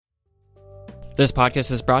This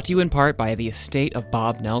podcast is brought to you in part by the estate of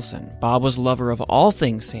Bob Nelson. Bob was a lover of all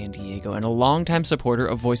things San Diego and a longtime supporter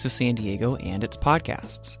of Voice of San Diego and its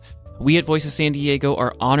podcasts. We at Voice of San Diego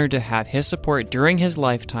are honored to have his support during his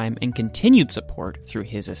lifetime and continued support through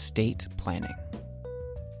his estate planning.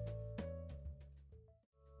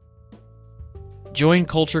 Join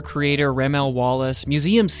culture creator Ramel Wallace,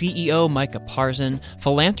 museum CEO Micah Parson,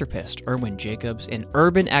 philanthropist Erwin Jacobs, and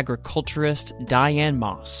urban agriculturist Diane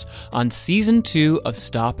Moss on Season 2 of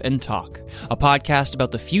Stop and Talk, a podcast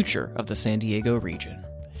about the future of the San Diego region.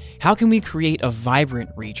 How can we create a vibrant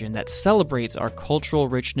region that celebrates our cultural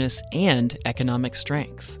richness and economic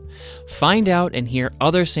strength? Find out and hear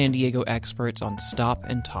other San Diego experts on Stop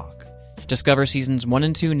and Talk. Discover Seasons 1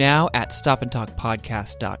 and 2 now at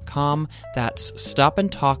stopandtalkpodcast.com. That's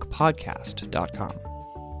stopandtalkpodcast.com.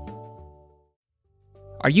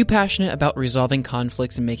 Are you passionate about resolving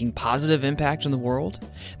conflicts and making positive impact in the world?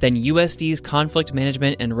 Then USD's Conflict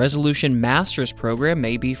Management and Resolution Master's Program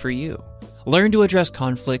may be for you. Learn to address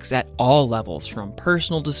conflicts at all levels, from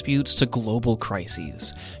personal disputes to global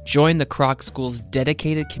crises. Join the Kroc School's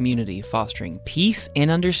dedicated community fostering peace and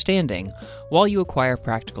understanding while you acquire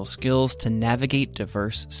practical skills to navigate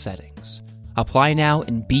diverse settings. Apply now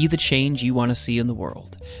and be the change you want to see in the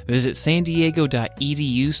world. Visit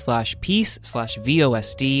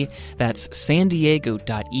sandiego.edu/peace/VOSD. That's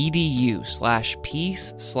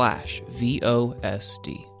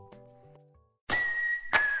sandiego.edu/peace/VOSD.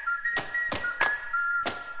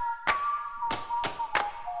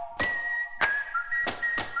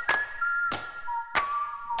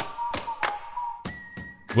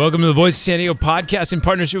 Welcome to the Voice of San Diego podcast in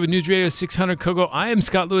partnership with News Radio 600 Kogo. I am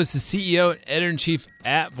Scott Lewis, the CEO and editor-in-chief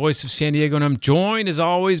at Voice of San Diego, and I'm joined, as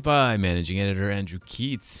always, by managing editor Andrew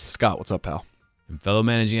Keats. Scott, what's up, pal? And fellow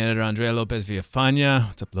managing editor Andrea Lopez Villafana.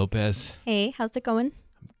 What's up, Lopez? Hey, how's it going?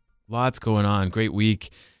 Lots going on. Great week.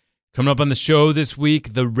 Coming up on the show this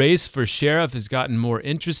week, the race for sheriff has gotten more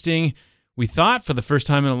interesting. We thought for the first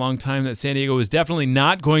time in a long time that San Diego was definitely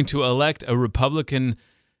not going to elect a Republican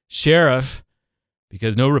sheriff,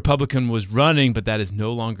 because no Republican was running, but that is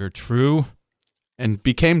no longer true. And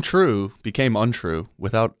became untrue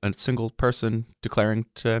without a single person declaring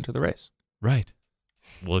to enter the race. Right.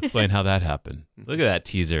 We'll explain how that happened. Look at that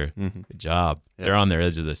teaser. Mm-hmm. Good job. Yep. They're on their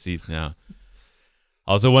edge of their seats now.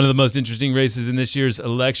 Also, one of the most interesting races in this year's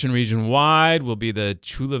election region-wide will be the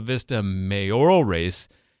Chula Vista mayoral race,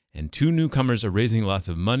 and two newcomers are raising lots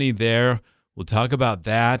of money there. We'll talk about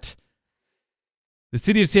that. The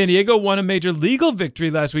city of San Diego won a major legal victory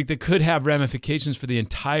last week that could have ramifications for the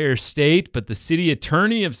entire state, but the city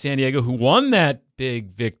attorney of San Diego, who won that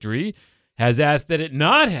big victory, has asked that it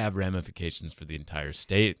not have ramifications for the entire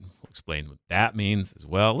state. We'll explain what that means as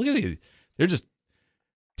well. Look at these. They're just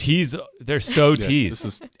teased. They're so teased.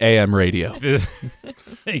 This is AM radio.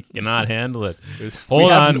 They cannot handle it.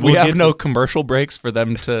 Hold on. We have no commercial breaks for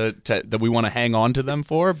them to that we want to hang on to them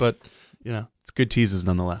for, but it's good teases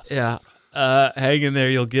nonetheless. Yeah. Hang in there.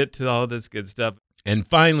 You'll get to all this good stuff. And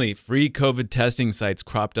finally, free COVID testing sites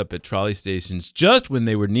cropped up at trolley stations just when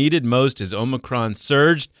they were needed most as Omicron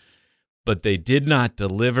surged, but they did not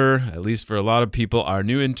deliver, at least for a lot of people. Our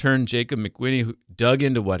new intern, Jacob McWhinney, who dug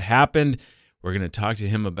into what happened. We're going to talk to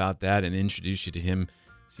him about that and introduce you to him.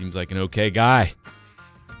 Seems like an okay guy.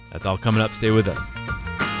 That's all coming up. Stay with us.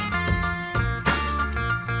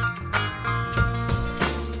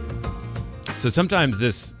 So sometimes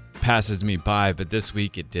this passes me by, but this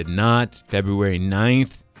week it did not. February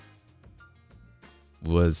 9th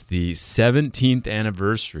was the 17th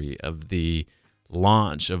anniversary of the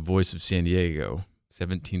launch of Voice of San Diego.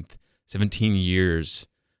 17 years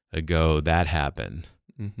ago that happened.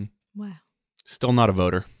 Mm-hmm. Wow. Still not a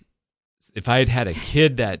voter. If I had had a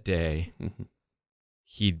kid that day,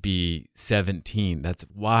 he'd be 17. That's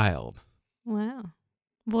wild. Wow.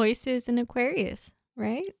 Voice is an Aquarius,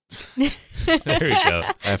 right? There we go.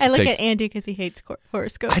 I look at Andy because he hates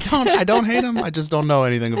horoscopes. I don't hate him. I just don't know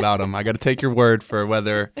anything about him. I got to take your word for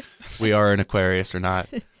whether we are an Aquarius or not.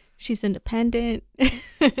 She's independent,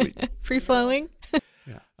 free-flowing.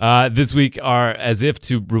 This week, as if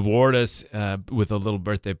to reward us with a little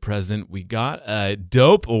birthday present, we got a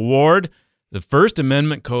dope award. The First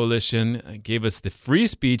Amendment Coalition gave us the Free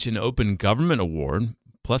Speech and Open Government Award,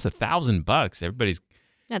 plus $1,000. Everybody's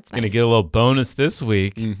going to get a little bonus this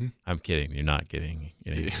week. Mm-hmm. I'm kidding. You're not getting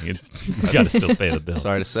anything. You got to still pay the bill.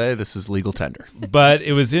 Sorry to say, this is legal tender. But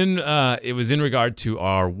it was in regard to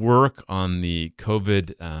our work on the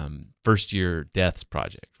COVID first year deaths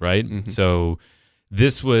project, right? Mm-hmm. So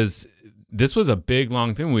this was a big,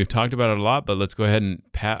 long thing. We've talked about it a lot, but let's go ahead and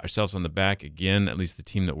pat ourselves on the back again, at least the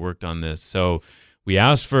team that worked on this. So we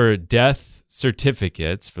asked for death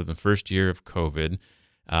certificates for the first year of COVID,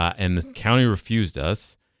 and the county refused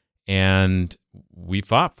us, and we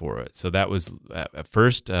fought for it. So that was, at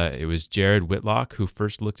first, it was Jared Whitlock who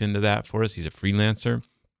first looked into that for us. He's a freelancer.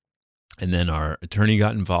 And then our attorney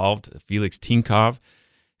got involved, Felix Tinkov,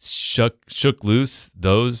 shook loose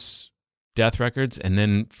those death records. And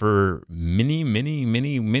then for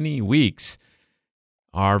many weeks,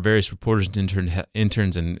 our various reporters and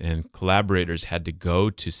interns and collaborators had to go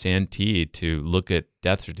to Santee to look at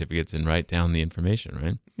death certificates and write down the information,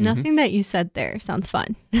 right? Nothing that you said there sounds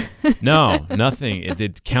fun. No, nothing. The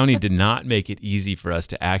county did not make it easy for us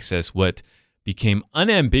to access what became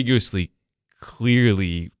unambiguously,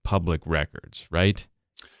 clearly public records, right?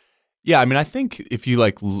 Yeah, I mean, I think if you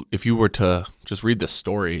were to just read the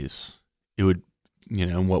stories, it would,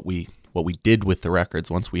 what we did with the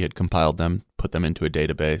records once we had compiled them, put them into a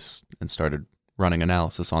database, and started running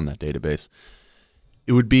analysis on that database,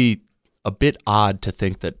 it would be a bit odd to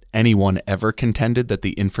think that anyone ever contended that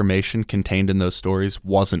the information contained in those stories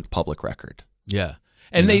wasn't public record. Yeah.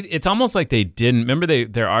 And it's almost like they didn't. Remember,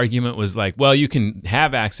 their argument was like, well, you can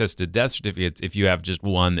have access to death certificates if you have just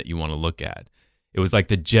one that you want to look at. It was like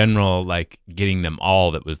the general, like getting them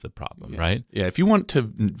all that was the problem, right? Yeah, if you want to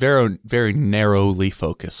very, very narrowly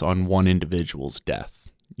focus on one individual's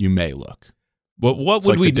death, you may look. What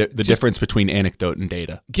would the difference between anecdote and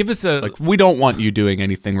data? Give us we don't want you doing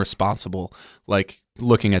anything responsible, like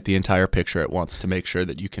looking at the entire picture at once to make sure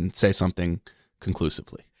that you can say something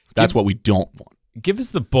conclusively. That's what we don't want. Give us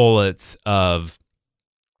the bullets of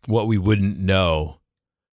what we wouldn't know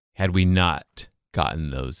had we not gotten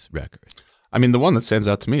those records. I mean, the one that stands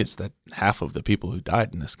out to me is that half of the people who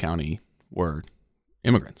died in this county were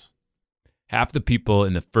immigrants. Half the people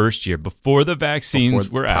in the first year before the vaccines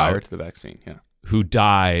were out, prior to the vaccine, who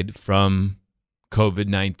died from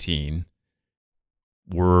COVID-19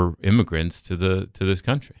 were immigrants to this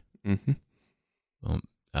country. Mm-hmm.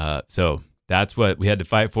 So that's what we had to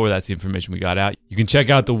fight for. That's the information we got out. You can check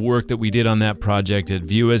out the work that we did on that project at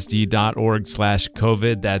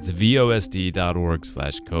VOSD.org/COVID. That's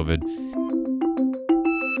VOSD.org/COVID.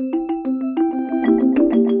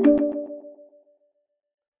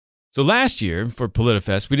 So last year for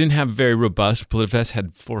PolitiFest, we didn't have very robust. PolitiFest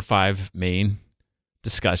had 4 or 5 main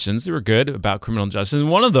discussions. They were good about criminal justice. And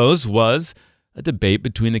one of those was a debate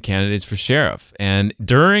between the candidates for sheriff. And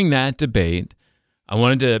during that debate, I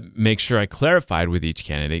wanted to make sure I clarified with each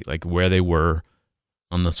candidate, like where they were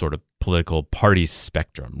on the sort of political party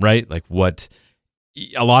spectrum, right? Like what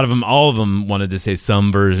all of them wanted to say some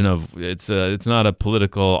version of it's not a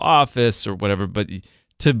political office or whatever, but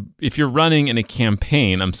if you're running in a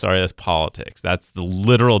campaign, I'm sorry, that's politics. That's the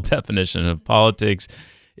literal definition of politics,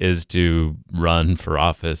 is to run for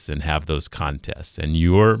office and have those contests. And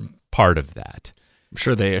you're part of that. I'm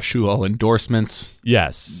sure they issue all endorsements.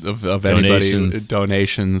 Yes. Of anybody,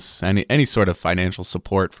 donations, any sort of financial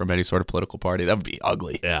support from any sort of political party. That would be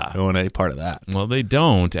ugly. Yeah. I don't want any part of that. Well, they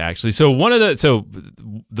don't actually. So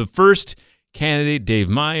the first candidate, Dave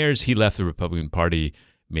Myers, he left the Republican Party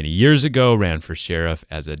many years ago, ran for sheriff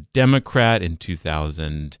as a Democrat in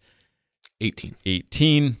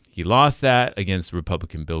 2018. He lost that against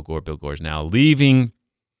Republican Bill Gore. Bill Gore is now leaving.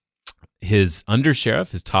 His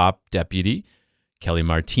undersheriff, his top deputy, Kelly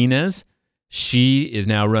Martinez, she is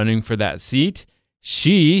now running for that seat.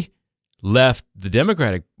 She left the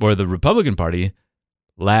Democratic or the Republican Party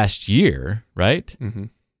last year, right? Mm-hmm.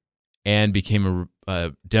 And became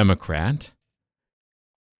a Democrat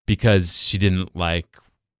because she didn't like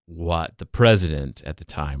what the president at the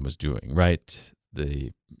time was doing, right?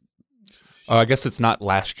 I guess it's not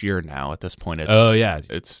last year now at this point.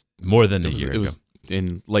 It's more than a year ago. It was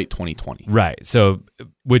in late 2020. Right. So,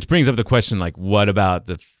 which brings up the question, like, what about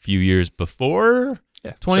the few years before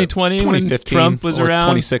 2020 so when Trump was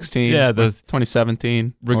around? 2016. Yeah.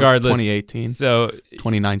 2017. Regardless. 2018. So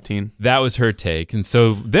 2019. That was her take. And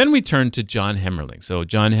so then we turned to John Hemmerling. So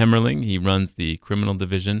John Hemmerling, he runs the criminal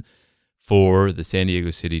division for the San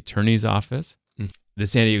Diego City Attorney's Office. The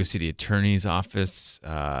San Diego City Attorney's Office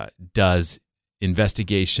does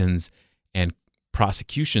investigations and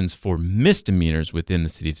prosecutions for misdemeanors within the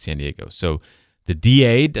city of San Diego. So the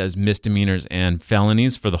DA does misdemeanors and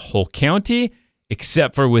felonies for the whole county,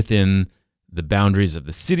 except for within the boundaries of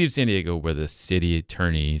the city of San Diego, where the city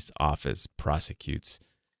attorney's office prosecutes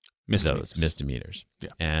those misdemeanors. Yeah.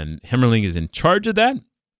 And Hemmerling is in charge of that.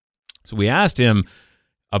 So we asked him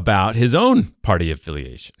about his own party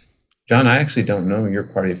affiliation. John, I actually don't know your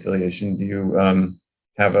party affiliation. Do you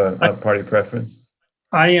have a party preference?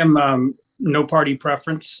 I am no party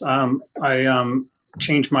preference. I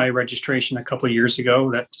changed my registration a couple of years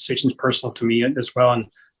ago. That decision is personal to me as well. And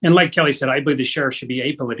And like Kelly said, I believe the sheriff should be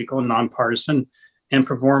apolitical, nonpartisan, and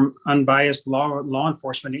perform unbiased law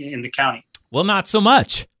enforcement in the county. Well, not so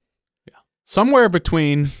much. Somewhere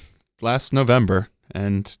between last November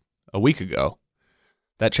and a week ago,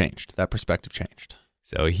 that changed. That perspective changed.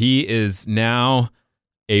 So he is now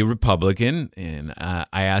a Republican, and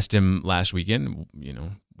I asked him last weekend,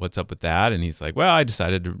 what's up with that? And he's like, well, I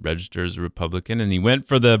decided to register as a Republican, and he went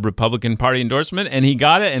for the Republican Party endorsement, and he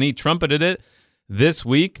got it, and he trumpeted it this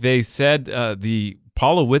week. They said the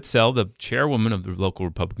Paula Whitzel, the chairwoman of the local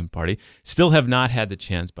Republican Party, still have not had the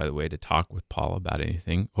chance, by the way, to talk with Paula about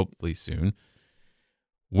anything, hopefully soon.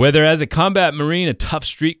 Whether as a combat Marine, a tough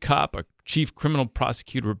street cop, a chief criminal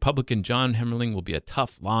prosecutor, Republican John Hemmerling will be a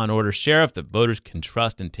tough law and order sheriff that voters can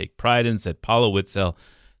trust and take pride in, said Paula Whitzel,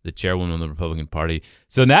 the chairwoman of the Republican Party.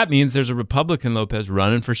 So that means there's a Republican, Lopez,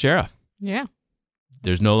 running for sheriff. Yeah.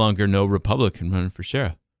 There's no longer no Republican running for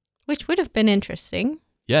sheriff. Which would have been interesting.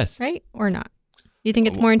 Yes. Right? Or not? You think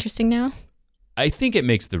it's more interesting now? I think it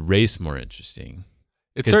makes the race more interesting.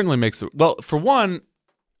 It certainly makes it. Well, for one,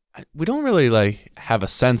 we don't really have a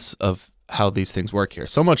sense of how these things work here.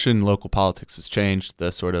 So much in local politics has changed.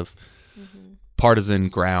 The sort of partisan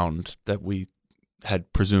ground that we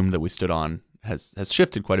had presumed that we stood on has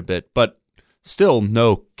shifted quite a bit, but still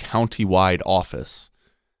no county-wide office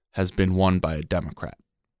has been won by a Democrat.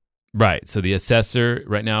 Right. So the assessor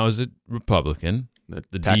right now is a Republican.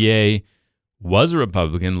 The tax- DA was a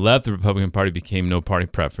Republican, left the Republican Party, became no party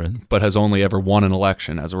preference. But has only ever won an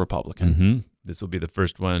election as a Republican. Mm-hmm. This will be the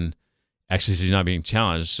first one. Actually, she's not being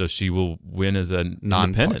challenged, so she will win as an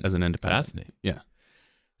independent. As an independent. Fascinating. Yeah.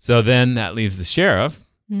 So then that leaves the sheriff.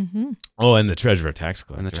 Mm-hmm. Oh, and the treasurer tax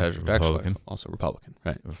collector. And the treasurer tax collector, also Republican,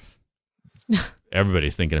 right?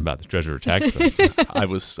 Everybody's thinking about the treasurer tax collector. I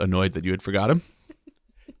was annoyed that you had forgot him.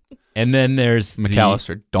 And then there's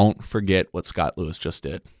McAllister. Don't forget what Scott Lewis just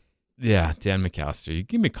did. Yeah, Dan McAllister. You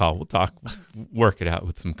give me a call. We'll talk. Work it out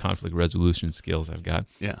with some conflict resolution skills I've got.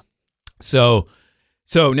 Yeah. So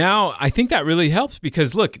now I think that really helps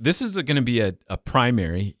because, look, this is going to be a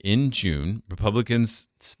primary in June. Republicans,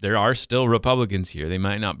 there are still Republicans here. They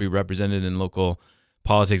might not be represented in local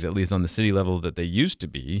politics, at least on the city level that they used to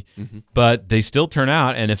be, but they still turn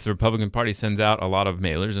out. And if the Republican Party sends out a lot of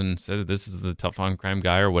mailers and says this is the tough on crime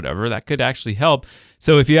guy or whatever, that could actually help.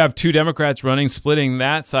 So if you have two Democrats running, splitting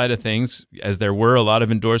that side of things, as there were a lot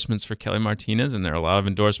of endorsements for Kelly Martinez and there are a lot of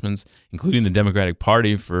endorsements, including the Democratic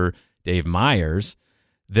Party for Dave Myers,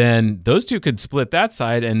 then those two could split that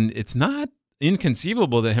side, and it's not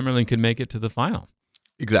inconceivable that Hemmerling could make it to the final.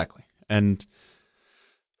 Exactly. And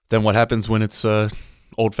then what happens when it's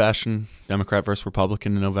old-fashioned Democrat versus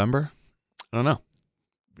Republican in November? I don't know.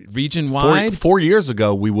 Region-wide? 4 years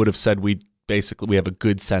ago, we would have said we have a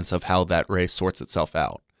good sense of how that race sorts itself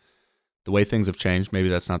out. The way things have changed, maybe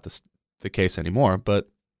that's not the case anymore, but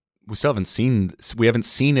we still haven't seen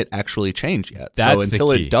it actually change yet. That's so until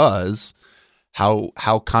the key. It does, how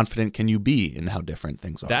confident can you be in how different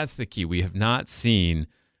things are? That's the key. We have not seen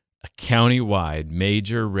a county-wide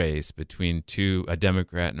major race between a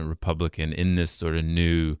Democrat and a Republican in this sort of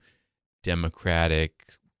new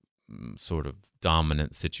Democratic sort of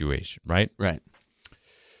dominant situation, right? Right.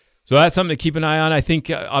 So that's something to keep an eye on. I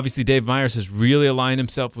think, obviously, Dave Myers has really aligned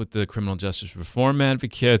himself with the criminal justice reform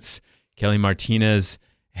advocates. Kelly Martinez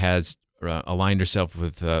has aligned herself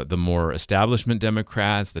with the more establishment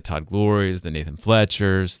Democrats, the Todd Glorias, the Nathan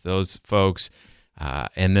Fletchers, those folks.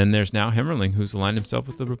 And then there's now Hemmerling, who's aligned himself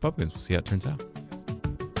with the Republicans. We'll see how it turns out.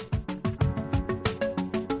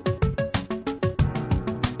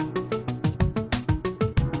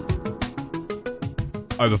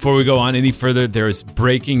 All right, before we go on any further, there is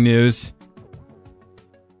breaking news.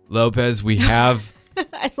 Lopez, we have...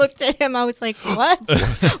 I looked at him. I was like, what?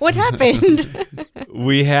 What happened?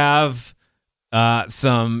 We have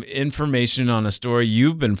some information on a story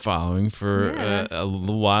you've been following for a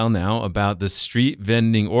little while now about the street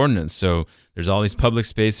vending ordinance. So there's all these public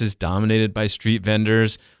spaces dominated by street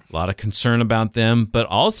vendors, a lot of concern about them, but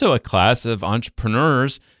also a class of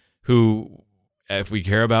entrepreneurs who, if we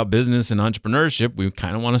care about business and entrepreneurship, we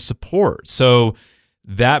kind of want to support. So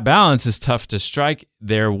that balance is tough to strike.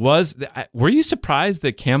 Were you surprised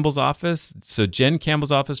that Campbell's office, so Jen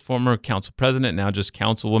Campbell's office, former council president, now just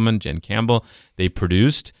councilwoman Jen Campbell, they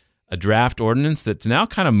produced a draft ordinance that's now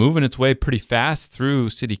kind of moving its way pretty fast through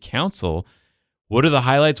city council. What are the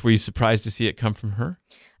highlights? Were you surprised to see it come from her?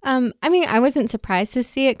 I wasn't surprised to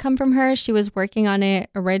see it come from her. She was working on it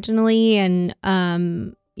originally, and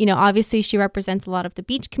obviously she represents a lot of the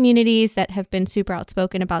beach communities that have been super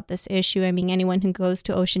outspoken about this issue. I mean, anyone who goes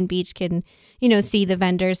to Ocean Beach can, see the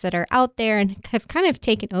vendors that are out there and have kind of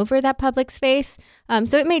taken over that public space.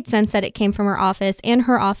 So it made sense that it came from her office, and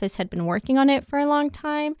her office had been working on it for a long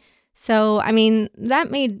time. So, I mean, that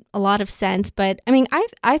made a lot of sense. But, I mean,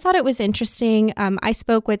 I thought it was interesting. I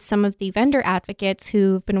spoke with some of the vendor advocates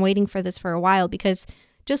who've been waiting for this for a while, because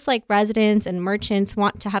just like residents and merchants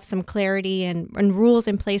want to have some clarity and rules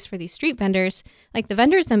in place for these street vendors, like the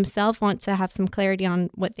vendors themselves want to have some clarity on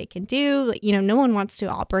what they can do. No one wants to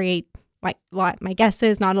operate, my guess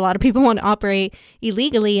is not a lot of people want to operate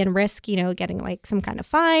illegally and risk, getting like some kind of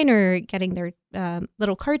fine or getting their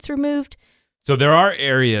little carts removed. So there are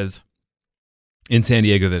areas in San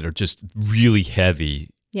Diego that are just really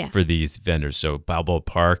heavy for these vendors. So Balboa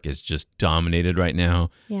Park is just dominated right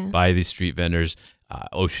now by these street vendors.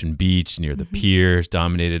 Ocean Beach near the piers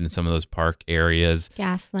dominated in some of those park areas.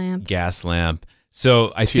 Gas lamp.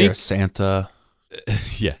 So I Tierra think Santa.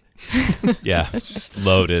 Just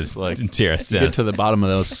loaded like Tierra You Santa. get to the bottom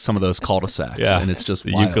of some of those cul-de-sacs, and it's just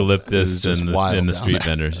the wild. eucalyptus It's and wild the down street there.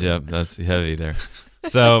 vendors. Yeah, that's heavy there.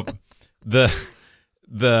 So the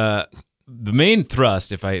main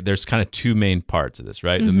thrust, there's kind of two main parts of this,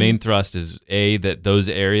 right? Mm-hmm. The main thrust is that those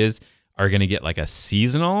areas are going to get like a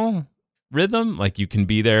seasonal rhythm, like you can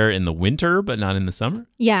be there in the winter but not in the summer.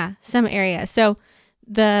 Yeah, some areas. So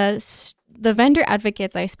the vendor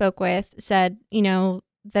advocates I spoke with said,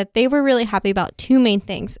 that they were really happy about two main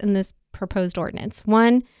things in this proposed ordinance.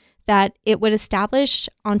 One, that it would establish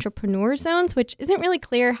entrepreneur zones, which isn't really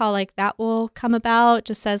clear how like that will come about. It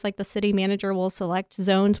just says like the city manager will select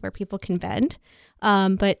zones where people can vend.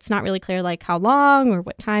 But it's not really clear like how long or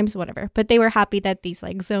what times, whatever. But they were happy that these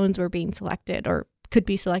like zones were being selected or could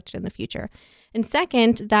be selected in the future. And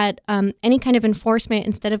second, that any kind of enforcement,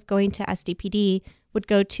 instead of going to SDPD, would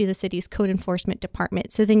go to the city's code enforcement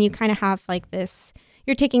department. So then you kind of have like this,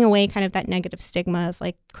 you're taking away kind of that negative stigma of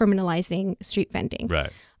like criminalizing street vending.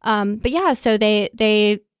 Right. But yeah, so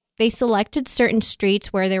they selected certain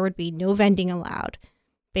streets where there would be no vending allowed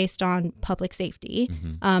based on public safety.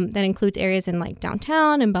 Mm-hmm. That includes areas in like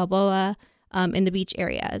downtown and Balboa, in the beach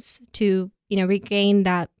areas to, regain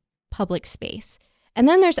that public space. And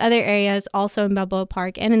then there's other areas also in Balboa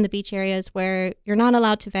Park and in the beach areas where you're not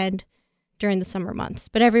allowed to vend during the summer months,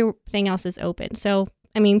 but everything else is open. So,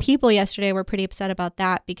 I mean, people yesterday were pretty upset about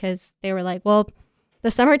that because they were like, well, the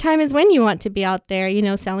summertime is when you want to be out there,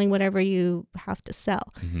 selling whatever you have to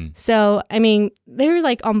sell. Mm-hmm. So, I mean, they were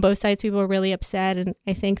like on both sides, people were really upset. And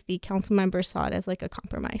I think the council members saw it as like a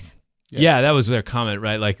compromise. Yeah, that was their comment,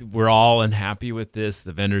 right? Like, we're all unhappy with this.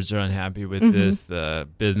 The vendors are unhappy with this. The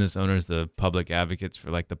business owners, the public advocates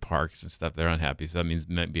for like the parks and stuff, they're unhappy. So that means it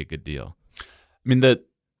might be a good deal. I mean, the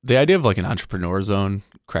idea of like an entrepreneur zone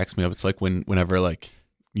cracks me up. It's like whenever like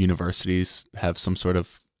universities have some sort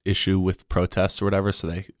of issue with protests or whatever, so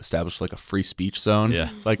they establish like a free speech zone. Yeah.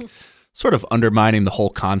 It's like sort of undermining the whole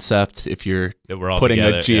concept if you're That we're all putting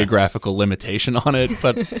together, a geographical limitation on it.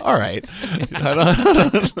 But all right.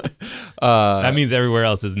 That means everywhere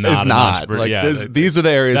else is not. It's an not. entrepreneur- Like yeah, these are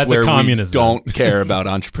the areas that's a where we communist zone. don't care about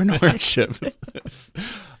entrepreneurship.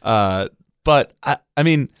 But I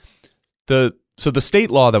mean, the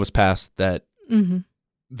state law that was passed that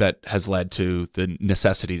has led to the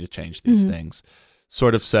necessity to change these things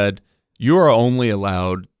sort of said you are only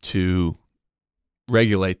allowed to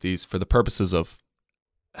regulate these for the purposes of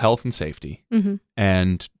health and safety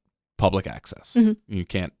and public access. You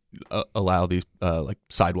can't allow these like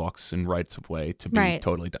sidewalks and rights of way to be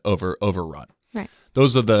totally overrun. Right.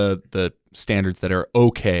 Those are the standards that are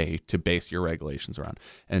okay to base your regulations around.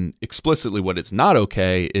 And explicitly what is not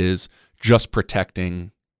okay is just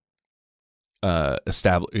protecting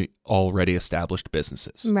already established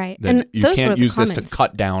businesses. Right. That And you those were can't the use this to comments.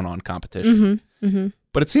 cut down on competition.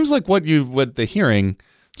 But it seems like what the hearing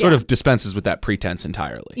sort of dispenses with that pretense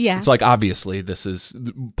entirely. Yeah. It's like, obviously, this is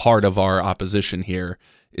part of our opposition here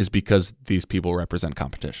is because these people represent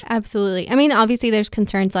competition. Absolutely. I mean, obviously there's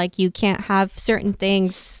concerns like you can't have certain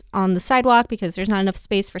things on the sidewalk because there's not enough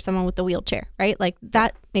space for someone with a wheelchair, right? Like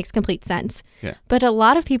that makes complete sense. Yeah. But a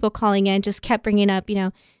lot of people calling in just kept bringing up,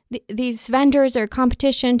 these vendors are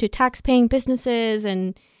competition to tax-paying businesses.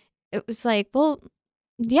 And it was like, well,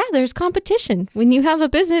 yeah, there's competition. When you have a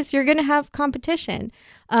business, you're going to have competition.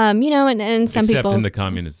 And some Except people in the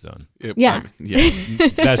communist zone. Yeah.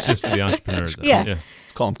 That's just for the entrepreneurs. Zone. Yeah.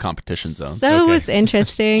 Let's call them competition zones. So it Okay. was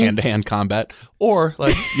interesting. Hand-to-hand combat, or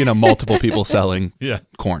like multiple people selling Yeah.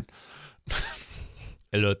 corn.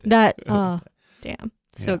 Elote. That, oh, damn.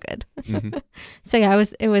 So good. Mm-hmm. So yeah,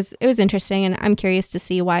 it was interesting, and I'm curious to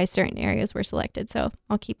see why certain areas were selected. So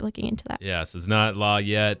I'll keep looking into that. Yeah, so it's not law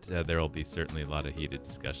yet. There will be certainly a lot of heated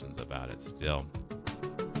discussions about it still.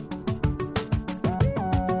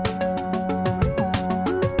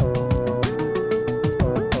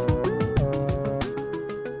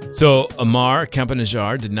 So Amar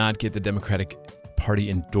Campa-Najjar did not get the Democratic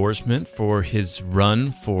Party endorsement for his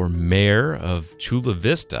run for mayor of Chula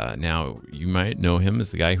Vista. Now, you might know him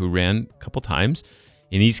as the guy who ran a couple times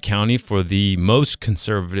in East County for the most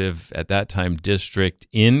conservative, at that time, district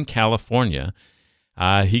in California.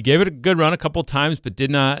 He gave it a good run a couple times, but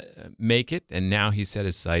did not make it. And now he set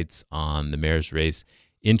his sights on the mayor's race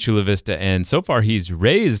in Chula Vista. And so far, he's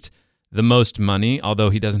raised the most money, although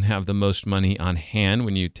he doesn't have the most money on hand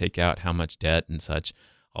when you take out how much debt and such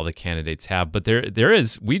all the candidates have. But there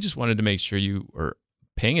is, we just wanted to make sure you are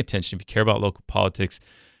paying attention, if you care about local politics,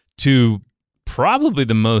 to probably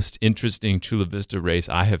the most interesting Chula Vista race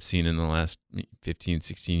I have seen in the last 15,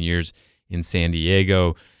 16 years in San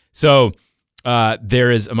Diego. So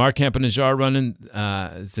there is Amar Campa-Najjar running,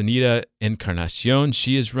 Zenita Encarnacion,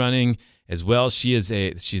 she is running as well. She's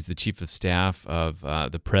the chief of staff of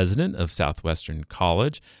the president of Southwestern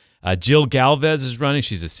College. Jill Galvez is running.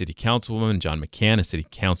 She's a city councilwoman. John McCann, a city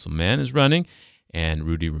councilman, is running. And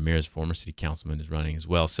Rudy Ramirez, former city councilman, is running as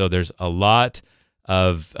well. So there's a lot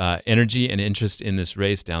of energy and interest in this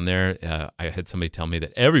race down there. I had somebody tell me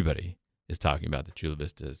that everybody is talking about the Chula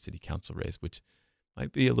Vista city council race, which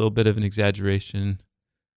might be a little bit of an exaggeration.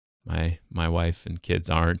 My wife and kids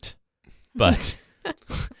aren't, but...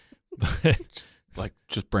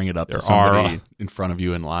 just bring it up to somebody in front of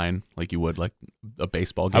you in line, like you would like a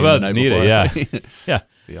baseball game. How about Zenita? Yeah, yeah,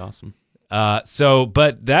 be awesome. I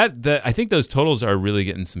think those totals are really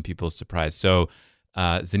getting some people surprised. So,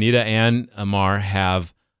 Zenita and Amar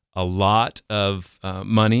have a lot of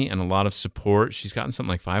money and a lot of support. She's gotten something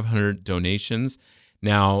like 500 donations.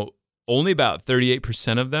 Now, only about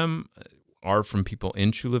 38% of them are from people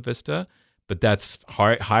in Chula Vista. But that's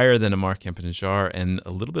higher than Amar Campa-Najjar and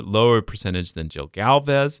a little bit lower percentage than Jill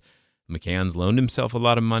Galvez. McCann's loaned himself a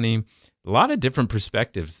lot of money. A lot of different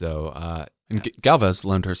perspectives, though. And Galvez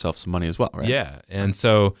loaned herself some money as well, right? Yeah, and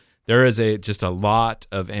so there is just a lot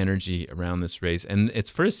of energy around this race, and it's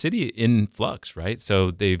for a city in flux, right?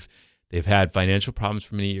 So they've had financial problems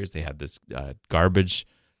for many years. They had this garbage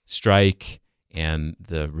strike and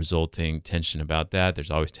the resulting tension about that.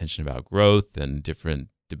 There's always tension about growth and different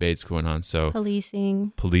debates going on. So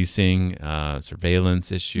policing,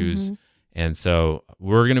 surveillance issues. Mm-hmm. And so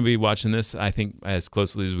we're going to be watching this, I think, as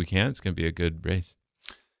closely as we can. It's going to be a good race.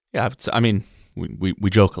 Yeah, I mean, we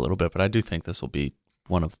joke a little bit, but I do think this will be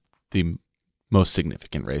one of the most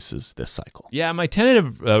significant races this cycle. Yeah, my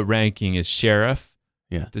tentative ranking is sheriff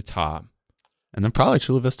at the top. And then probably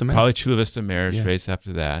Chula Vista Mayor. Probably Chula Vista Mayor's race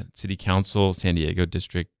after that. City Council, San Diego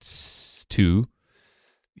District 2.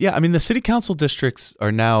 Yeah, I mean, the city council districts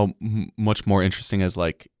are now much more interesting as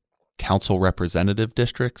like council representative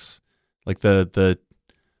districts. Like the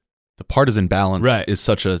partisan balance is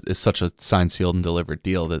such a signed, sealed, and delivered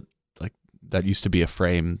deal that like that used to be a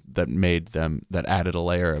frame that added a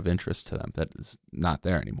layer of interest to them that is not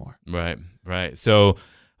there anymore. Right. So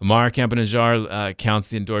Amar Campa-Najjar counts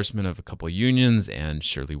the endorsement of a couple of unions and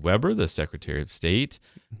Shirley Weber, the Secretary of State.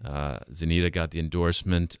 Zenita got the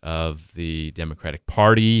endorsement of the Democratic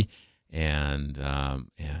Party and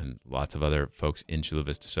lots of other folks in Chula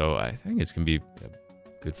Vista. So I think it's going to be a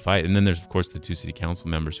good fight. And then there's, of course, the two city council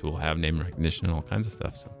members who will have name recognition and all kinds of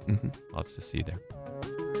stuff. So lots to see there.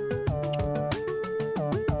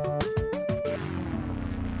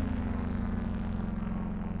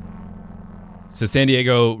 So San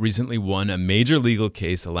Diego recently won a major legal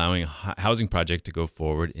case allowing a housing project to go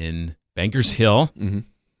forward in Bankers Hill. Mm-hmm.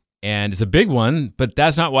 And it's a big one, but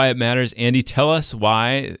that's not why it matters. Andy, tell us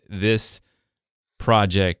why this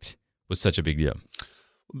project was such a big deal.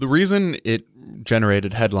 The reason it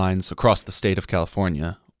generated headlines across the state of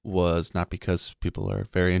California was not because people are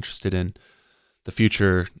very interested in the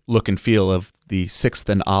future look and feel of the 6th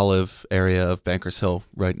and Olive area of Bankers Hill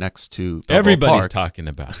right next to Balboa Everybody's Park. Talking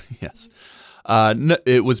about. Yes. No,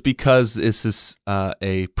 it was because this is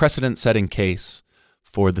a precedent-setting case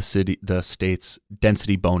for the state's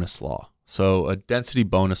density bonus law. So a density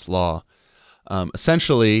bonus law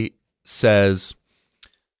essentially says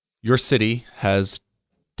your city has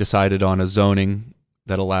decided on a zoning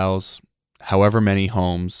that allows however many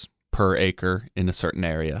homes per acre in a certain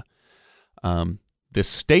area. This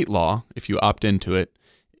state law, if you opt into it,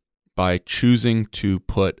 by choosing to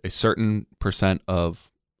put a certain percent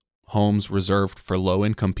of homes reserved for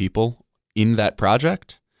low-income people in that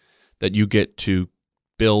project, that you get to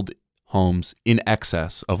build homes in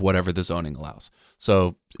excess of whatever the zoning allows.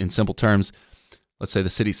 So in simple terms, let's say the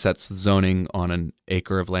city sets zoning on an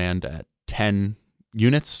acre of land at 10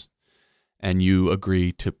 units, and you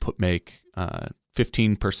agree to make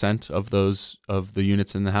 15% of the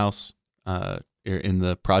units in the house in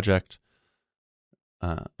the project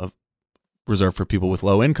of reserved for people with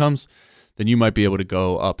low incomes, then you might be able to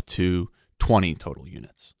go up to 20 total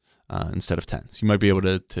units instead of 10. So you might be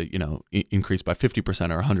able to increase by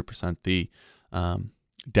 50% or 100% the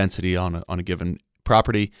density on a given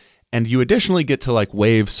property, and you additionally get to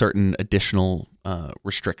waive certain additional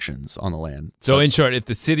restrictions on the land. So in short, if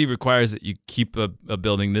the city requires that you keep a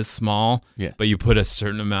building this small, but you put a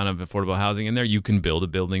certain amount of affordable housing in there, you can build a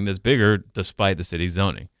building that's bigger despite the city's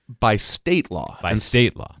zoning. By state law. By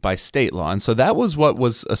state law. And so that was what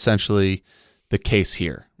was essentially the case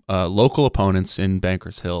here. Local opponents in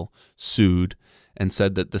Bankers Hill sued and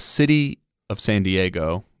said that the city of San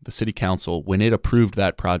Diego, the city council, when it approved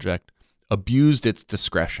that project, abused its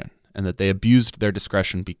discretion, and that they abused their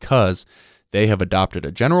discretion because they have adopted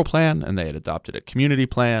a general plan and they had adopted a community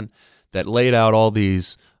plan that laid out all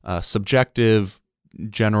these subjective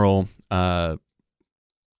general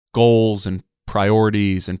goals and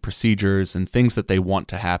priorities and procedures and things that they want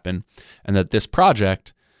to happen, and that this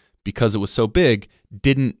project, because it was so big,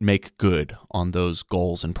 didn't make good on those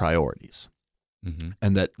goals and priorities. Mm-hmm.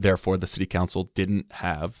 And that therefore the city council didn't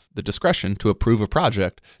have the discretion to approve a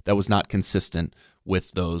project that was not consistent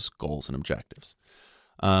with those goals and objectives.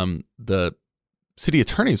 The city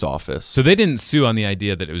attorney's office. So they didn't sue on the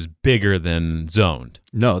idea that it was bigger than zoned.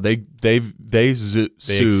 No, they sued.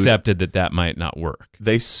 They accepted that might not work.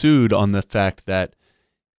 They sued on the fact that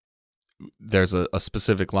there's a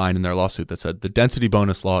specific line in their lawsuit that said the density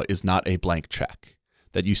bonus law is not a blank check,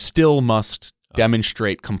 that you still must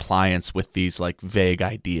demonstrate compliance with these vague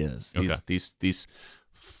ideas, these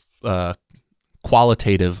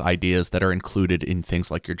qualitative ideas that are included in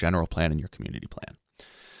things like your general plan and your community plan.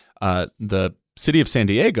 The city of San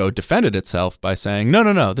Diego defended itself by saying,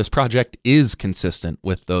 no, this project is consistent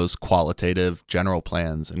with those qualitative general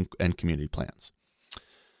plans and community plans.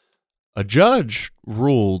 A judge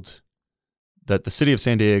ruled that the city of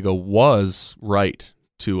San Diego was right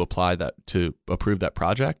to approve that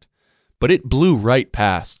project, but it blew right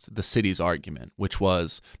past the city's argument, which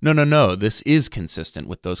was, no, this is consistent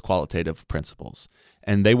with those qualitative principles.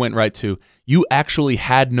 And they went right to, you actually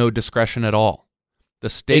had no discretion at all. The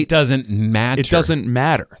state, it doesn't matter. It doesn't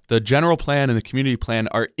matter. The general plan and the community plan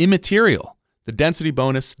are immaterial. The density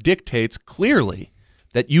bonus dictates clearly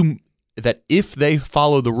that if they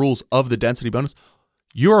follow the rules of the density bonus,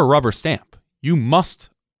 you're a rubber stamp. You must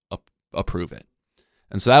approve it.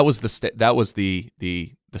 And so that was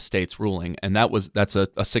the state's ruling, and that's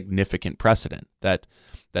a significant precedent that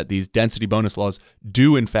these density bonus laws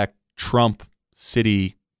do in fact trump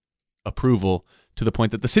city approval, to the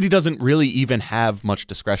point that the city doesn't really even have much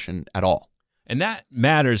discretion at all. And that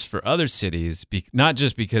matters for other cities, not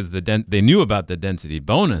just because they knew about the density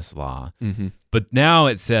bonus law, mm-hmm. but now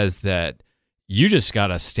it says that you just got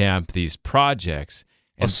to stamp these projects.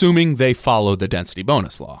 Assuming they follow the density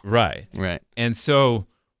bonus law. Right. Right. And so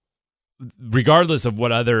regardless of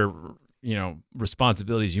what other,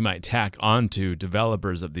 responsibilities you might tack onto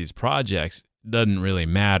developers of these projects, doesn't really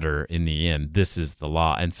matter in the end. This is the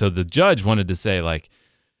law. And so the judge wanted to say,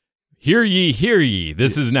 hear ye,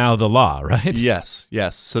 this is now the law, right? Yes.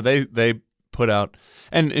 So they put out,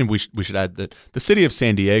 and we should add that the city of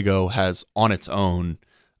San Diego has on its own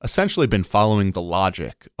essentially been following the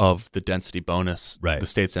logic of the density bonus, right. The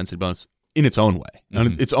state's density bonus, in its own way. Mm-hmm.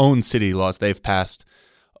 On its own city laws, they've passed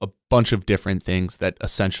a bunch of different things that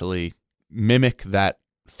essentially mimic that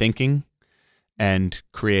thinking and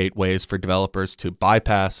create ways for developers to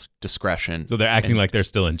bypass discretion. So they're acting like they're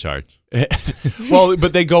still in charge. Well,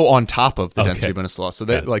 but they go on top of the density bonus law. So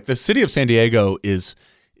the city of San Diego is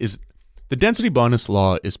the density bonus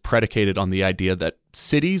law is predicated on the idea that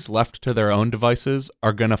cities left to their own devices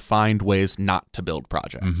are going to find ways not to build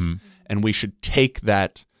projects. Mm-hmm. And we should take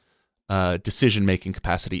that decision-making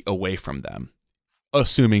capacity away from them,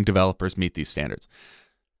 assuming developers meet these standards.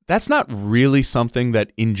 That's not really something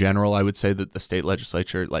that, in general, I would say that the state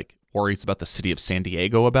legislature worries about the city of San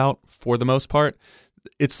Diego about, for the most part.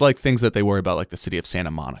 It's things that they worry about, the city of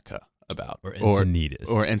Santa Monica about, or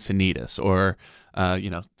Encinitas, or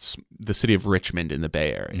the city of Richmond in the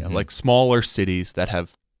Bay Area, mm-hmm. Smaller cities that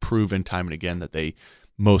have proven time and again that they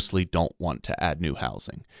mostly don't want to add new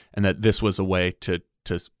housing, and that this was a way to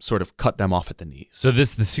to sort of cut them off at the knees. So the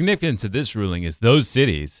significance of this ruling is those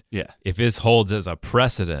cities, yeah, if this holds as a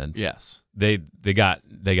precedent, yes, they got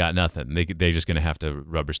nothing. They're just going to have to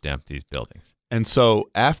rubber stamp these buildings. And so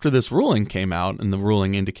after this ruling came out, and the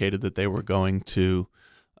ruling indicated that they were going to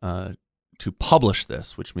publish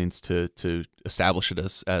this, which means to establish it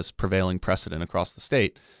as prevailing precedent across the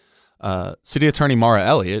state, City Attorney Maura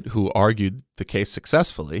Elliott, who argued the case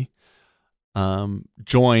successfully,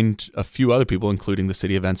 joined a few other people, including the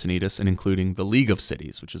City of Encinitas and including the League of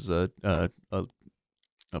Cities, which is a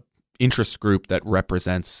interest group that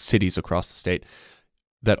represents cities across the state,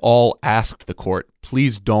 that all asked the court,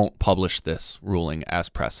 please don't publish this ruling as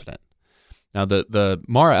precedent. Now, the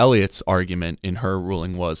Maura Elliott's argument in her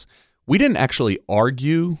ruling was, we didn't actually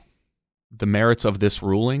argue the merits of this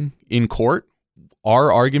ruling in court.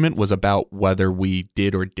 Our argument was about whether we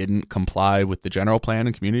did or didn't comply with the general plan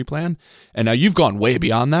and community plan. And now you've gone way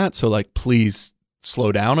beyond that. So, like, please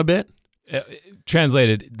slow down a bit.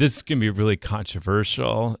 Translated, this is going to be really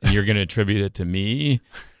controversial, and you're going to attribute it to me.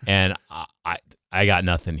 And I got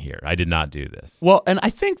nothing here. I did not do this. Well, and I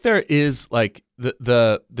think there is, like,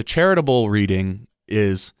 the charitable reading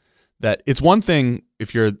is that it's one thing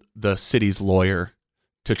if you're the city's lawyer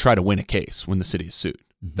to try to win a case when the city is sued.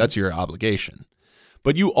 Mm-hmm. That's your obligation.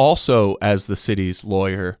 But you also, as the city's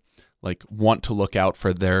lawyer, like, want to look out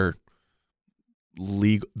for their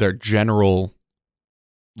general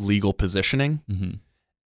legal positioning. Mm-hmm.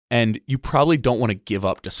 And you probably don't want to give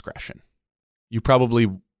up discretion. You probably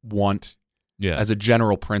want, as a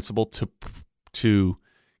general principle, to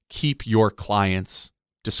keep your client's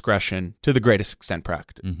discretion to the greatest extent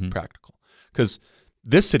practical. Because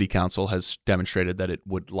this city council has demonstrated that it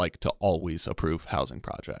would like to always approve housing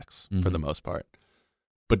projects for the most part.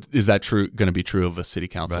 But is that going to be true of a city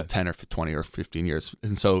council 10 or 20 or 15 years?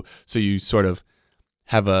 And so you sort of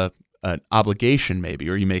have an obligation maybe,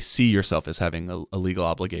 or you may see yourself as having a legal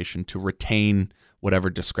obligation to retain whatever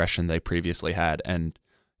discretion they previously had, and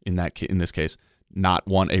in this case, not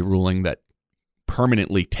want a ruling that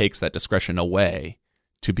permanently takes that discretion away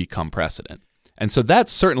to become precedent. And so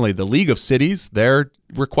that's certainly the League of Cities, their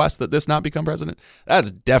request that this not become precedent. That's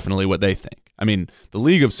definitely what they think. I mean, the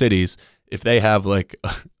League of Cities, if they have like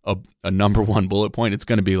a number one bullet point, it's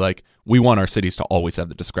going to be like, we want our cities to always have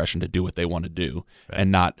the discretion to do what they want to do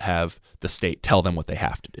and not have the state tell them what they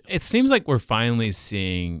have to do. It seems like we're finally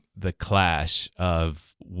seeing the clash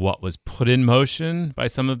of what was put in motion by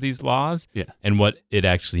some of these laws and what it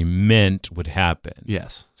actually meant would happen.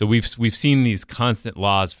 Yes. So we've seen these constant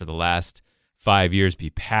laws for the last 5 years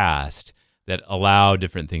be passed that allow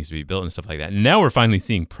different things to be built and stuff like that. And now we're finally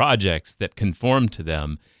seeing projects that conform to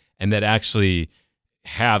them and that actually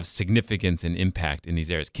have significance and impact in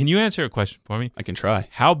these areas. Can you answer a question for me? I can try.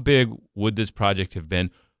 How big would this project have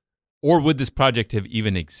been, or would this project have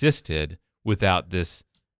even existed without this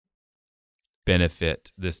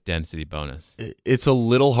benefit, this density bonus? It's a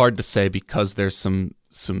little hard to say because there's some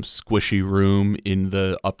squishy room in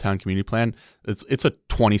the Uptown Community Plan. It's a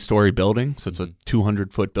 20-story building, so it's a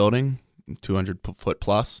 200-foot building, 200-foot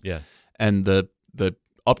plus. Yeah. And the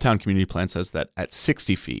Uptown Community Plan says that at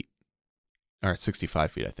 60 feet, or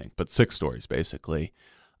 65 feet, I think, but 6 stories basically,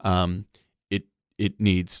 it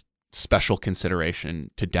needs special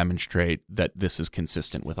consideration to demonstrate that this is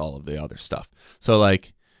consistent with all of the other stuff. So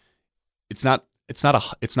like, it's not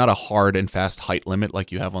a hard and fast height limit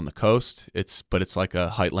like you have on the coast. But it's like a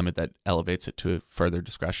height limit that elevates it to further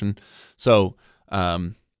discretion. So,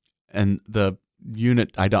 and the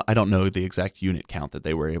unit, I don't know the exact unit count that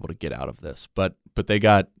they were able to get out of this, but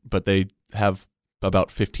they have about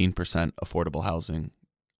 15% affordable housing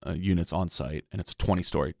units on site, and it's a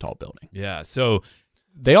 20-story tall building. Yeah. So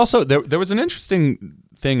they also there was an interesting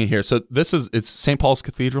thing in here. So it's St. Paul's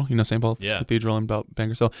Cathedral. You know St. Paul's Cathedral in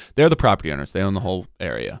Bangersville. They're the property owners. They own the whole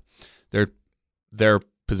area. Their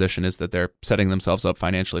position is that they're setting themselves up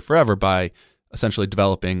financially forever by essentially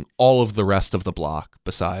developing all of the rest of the block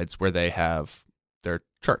besides where they have their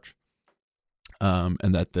church,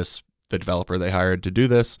 and that the developer they hired to do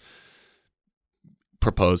this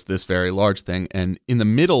proposed this very large thing, and in the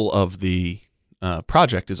middle of the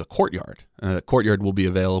project is a courtyard. The courtyard will be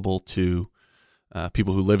available to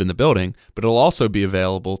people who live in the building, but it'll also be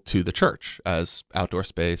available to the church as outdoor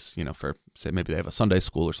space, for, say, maybe they have a Sunday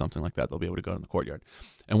school or something like that. They'll be able to go in the courtyard.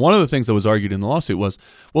 And one of the things that was argued in the lawsuit was,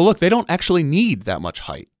 well, look, they don't actually need that much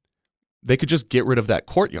height. They could just get rid of that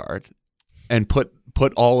courtyard and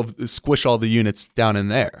squish all the units down in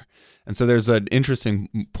there. And so there's an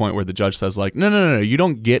interesting point where the judge says, like, no, you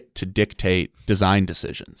don't get to dictate design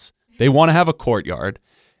decisions. They want to have a courtyard,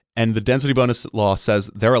 and the density bonus law says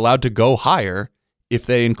they're allowed to go higher if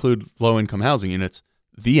they include low-income housing units.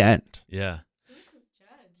 The end. Yeah.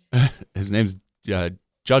 His name's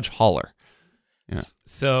Judge Haller. Yeah.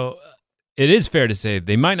 So it is fair to say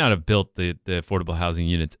they might not have built the affordable housing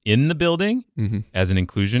units in the building as an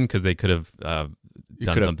inclusion because they could have done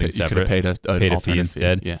something separate. You could have paid a fee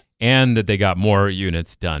instead. Yeah. And that they got more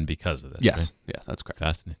units done because of this. Yes. Right? Yeah, that's correct.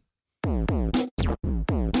 Fascinating.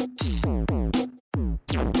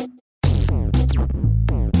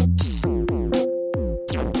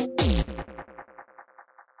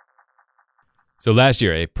 So last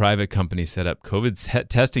year, a private company set up COVID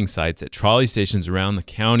testing sites at trolley stations around the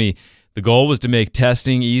county. The goal was to make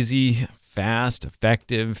testing easy, fast,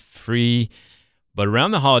 effective, free. But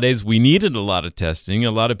around the holidays, we needed a lot of testing. A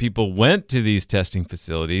lot of people went to these testing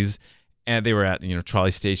facilities, and they were at trolley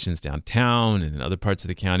stations downtown and in other parts of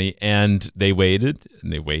the county, and they waited,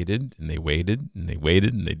 and they waited, and they waited, and they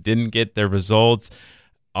waited, and they didn't get their results.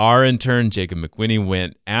 Our intern, Jacob McWhinney,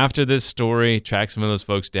 went after this story, tracked some of those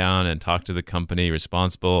folks down, and talked to the company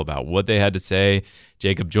responsible about what they had to say.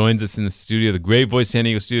 Jacob joins us in the studio, the great Voice San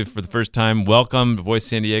Diego studio for the first time. Welcome to Voice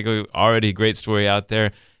San Diego. Already a great story out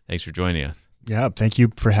there. Thanks for joining us. Yeah, thank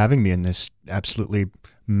you for having me in this absolutely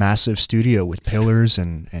massive studio with pillars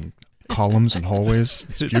and columns and hallways.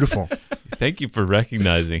 It's beautiful. Thank you for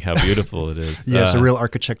recognizing how beautiful it is. Yeah, it's a real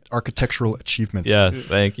architectural achievement. Yes,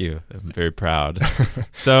 thank you. I'm very proud.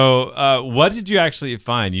 So what did you actually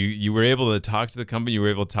find? You were able to talk to the company. You were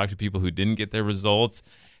able to talk to people who didn't get their results.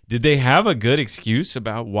 Did they have a good excuse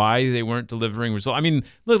about why they weren't delivering results? I mean,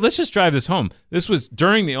 look, let's just drive this home. This was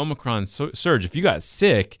during the Omicron surge. If you got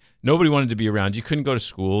sick, nobody wanted to be around. You couldn't go to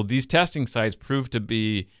school. These testing sites proved to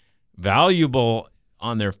be valuable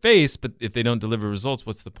on their face, but if they don't deliver results,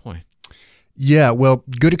 what's the point? Yeah, well,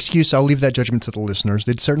 good excuse. I'll leave that judgment to the listeners.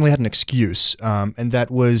 They'd certainly had an excuse, and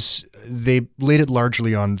that was they laid it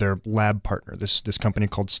largely on their lab partner, this company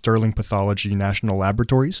called Sterling Pathology National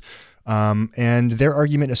Laboratories. And their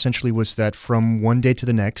argument essentially was that from one day to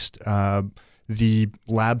the next, the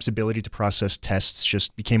lab's ability to process tests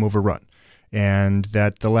just became overrun, and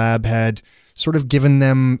that the lab had sort of given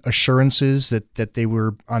them assurances that they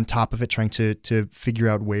were on top of it, trying to figure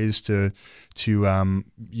out ways to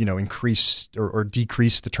increase or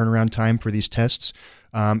decrease the turnaround time for these tests.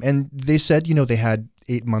 And they said, they had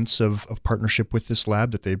 8 months of partnership with this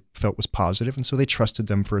lab that they felt was positive, and so they trusted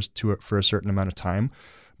them for a certain amount of time.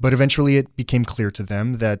 But eventually it became clear to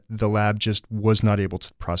them that the lab just was not able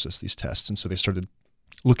to process these tests, and so they started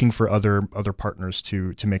looking for other partners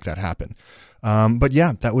to make that happen. But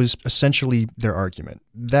yeah, that was essentially their argument.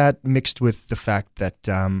 That mixed with the fact that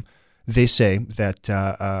they say that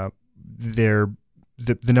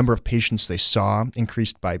the number of patients they saw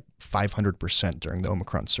increased by 500% during the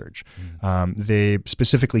Omicron surge. They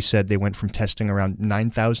specifically said they went from testing around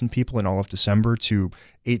 9,000 people in all of December to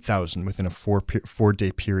 8,000 within a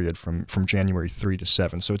four-day period from January 3 to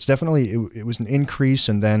 7. So it's definitely, it was an increase,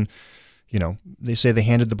 and then they say they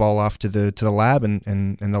handed the ball off to the lab,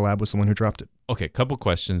 and the lab was the one who dropped it. Okay, couple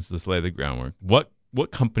questions. Let's lay the groundwork.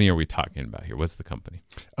 What company are we talking about here? What's the company?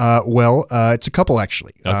 It's a couple,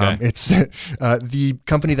 actually. Okay. It's the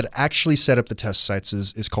company that actually set up the test sites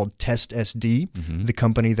is called TestSD. Mm-hmm. The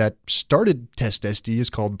company that started TestSD is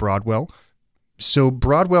called Broadwell. So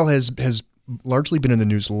Broadwell has largely been in the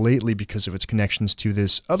news lately because of its connections to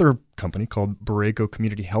this other company called Borrego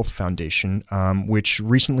Community Health Foundation, which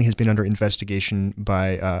recently has been under investigation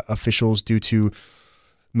by officials due to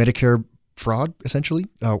Medicare fraud, essentially,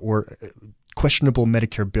 or questionable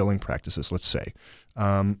Medicare billing practices, let's say.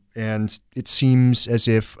 And it seems as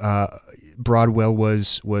if Broadwell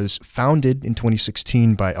was founded in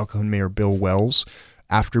 2016 by El Cajon Mayor Bill Wells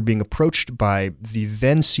after being approached by the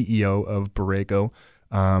then CEO of Borrego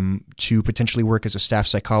to potentially work as a staff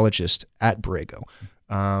psychologist at Borrego.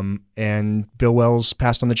 And Bill Wells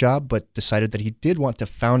passed on the job, but decided that he did want to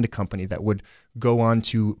found a company that would go on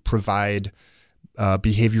to provide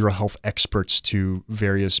behavioral health experts to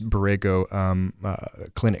various Borrego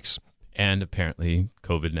clinics. And apparently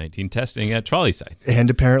COVID-19 testing at trolley sites. And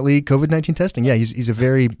apparently COVID-19 testing. Yeah,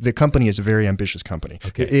 the company is a very ambitious company.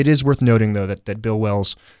 Okay. It is worth noting, though, that Bill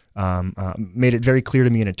Wells made it very clear to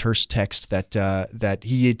me in a terse text that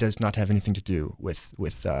he does not have anything to do with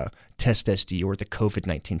TestSD or the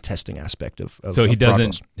COVID-19 testing aspect of So he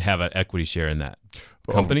doesn't Broadwell's. have an equity share in that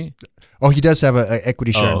company? Oh, he does have an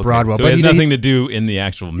equity share in Broadwell. So but it has nothing to do in the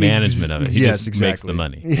actual management of it. He yes, just exactly. makes the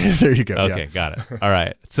money. There you go. Okay, got it. All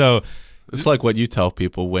right. So It's like what you tell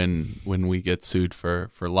people when we get sued for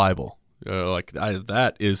libel.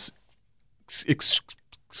 That is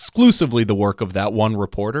exclusively the work of that one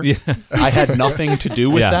reporter. Yeah. I had nothing to do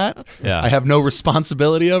with Yeah. that. Yeah. I have no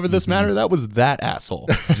responsibility over this matter. That was that asshole.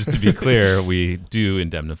 Just to be clear, we do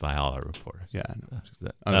indemnify all our reporters. Yeah.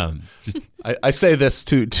 Just I say this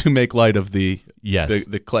to make light of the yes.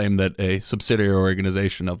 the claim that a subsidiary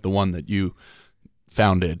organization of the one that you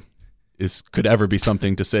founded could ever be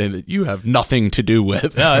something to say that you have nothing to do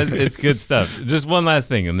with. No, it's good stuff. Just one last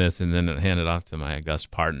thing in this, and then I'll hand it off to my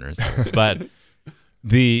august partners. But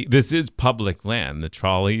this is public land. The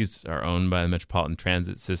trolleys are owned by the Metropolitan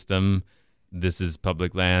Transit System. This is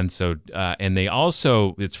public land. So, and they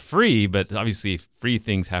also, it's free, but obviously free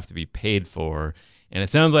things have to be paid for. And it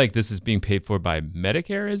sounds like this is being paid for by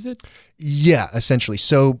Medicare, is it? Yeah, essentially.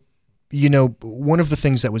 So, one of the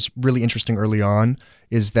things that was really interesting early on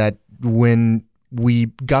is that when we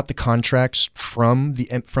got the contracts from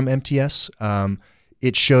MTS,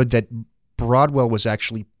 it showed that Broadwell was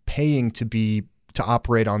actually paying to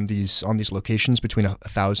operate on these locations between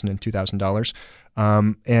 $1,000 and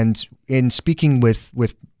 $2,000. And in speaking with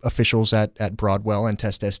officials at Broadwell and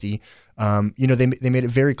Test SD, they made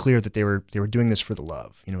it very clear that they were doing this for the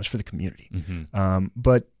love. It was for the community. Mm-hmm.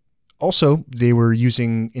 But also, they were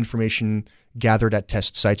using information gathered at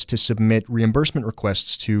test sites to submit reimbursement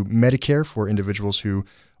requests to Medicare for individuals who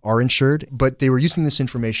are insured, but they were using this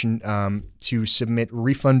information to submit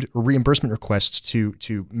refund or reimbursement requests to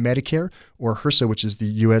Medicare or HRSA, which is the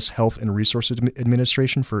U.S. Health and Resources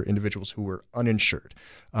Administration for individuals who were uninsured.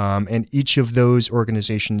 And each of those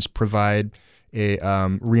organizations provide a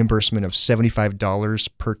reimbursement of $75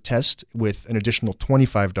 per test with an additional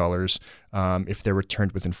 $25 if they're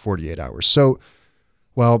returned within 48 hours. So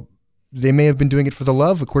while they may have been doing it for the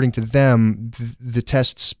love, according to them, the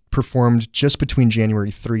tests performed just between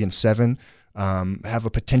January 3 and 7 have a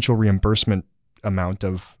potential reimbursement amount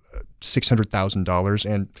of $600,000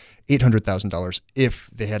 and $800,000 if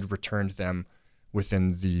they had returned them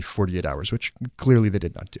within the 48 hours, which clearly they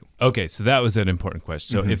did not do. Okay, so that was an important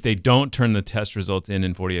question. So if they don't turn the test results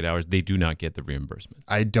in 48 hours, they do not get the reimbursement.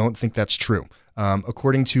 I don't think that's true.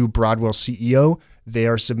 According to Broadwell CEO, they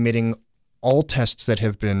are submitting all tests that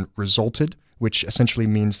have been resulted, which essentially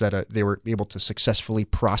means that they were able to successfully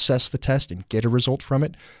process the test and get a result from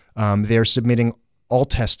it. They are submitting all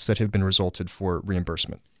tests that have been resulted for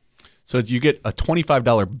reimbursement. So you get a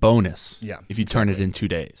 $25 bonus if you turn it exactly. in 2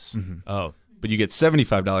 days. Mm-hmm. Oh. But you get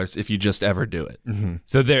 $75 if you just ever do it. Mm-hmm.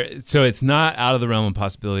 So it's not out of the realm of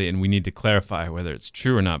possibility, and we need to clarify whether it's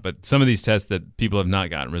true or not. But some of these tests that people have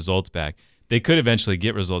not gotten results back, they could eventually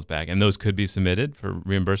get results back, and those could be submitted for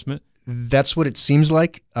reimbursement. That's what it seems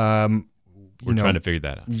like. We're trying to figure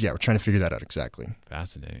that out. Yeah, we're trying to figure that out exactly.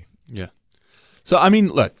 Fascinating. Yeah. So, I mean,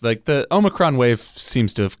 look, like the Omicron wave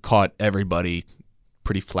seems to have caught everybody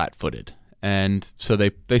pretty flat-footed. And so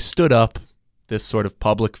they stood up this sort of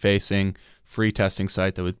public-facing free testing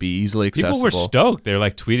site that would be easily accessible. People were stoked. They're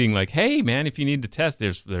like tweeting like, hey, man, if you need to test,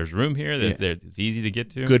 there's room here. It's easy to get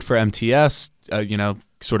to. Good for MTS,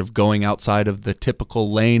 sort of going outside of the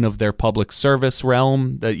typical lane of their public service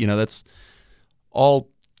realm. That's all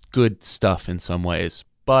good stuff in some ways.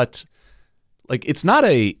 But like it's not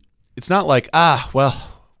like,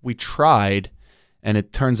 we tried and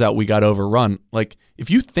it turns out we got overrun. Like if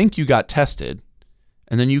you think you got tested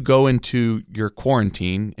and then you go into your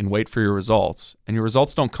quarantine and wait for your results and your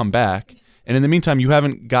results don't come back, and in the meantime you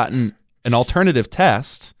haven't gotten an alternative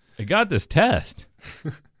test. I got this test.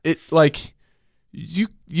 It like you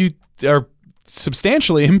are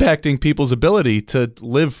substantially impacting people's ability to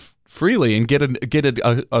live freely and get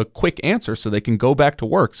a quick answer so they can go back to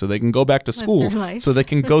work, so they can go back to school, their life. so they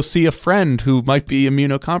can go see a friend who might be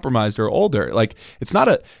immunocompromised or older. Like it's not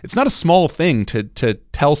a small thing to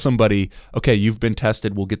tell somebody, okay, you've been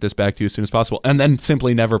tested, we'll get this back to you as soon as possible, and then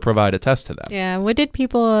simply never provide a test to them. Yeah. What did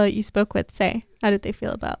people you spoke with say? How did they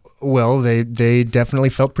feel about? Well, they definitely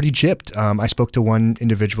felt pretty gypped. I spoke to one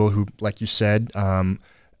individual who, like you said,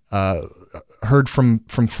 heard from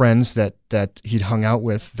friends that he'd hung out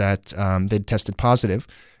with that they'd tested positive,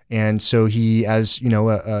 and so he, as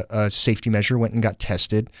a safety measure, went and got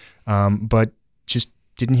tested, but just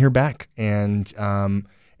didn't hear back, and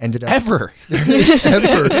ended up Ever.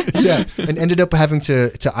 yeah, and ended up having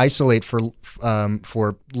to isolate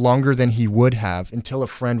for longer than he would have until a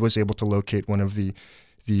friend was able to locate one of the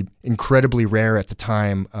incredibly rare at the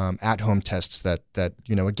time at-home tests that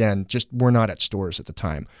again just were not at stores at the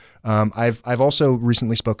time. I've also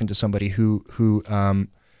recently spoken to somebody who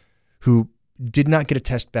did not get a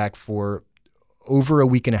test back for over a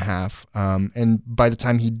week and a half, and by the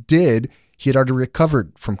time he did, he had already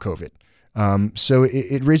recovered from COVID. So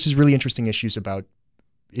it raises really interesting issues about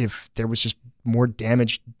if there was just more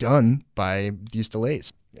damage done by these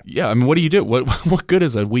delays. Yeah, I mean, what do you do? What good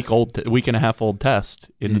is a week and a half old test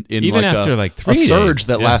in even like after like 3 a surge days?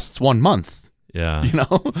 that lasts 1 month? Yeah. You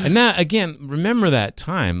know? And that, again, remember that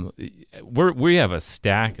time. We have a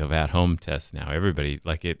stack of at-home tests now. Everybody,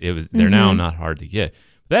 like it was, they're now not hard to get.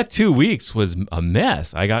 That 2 weeks was a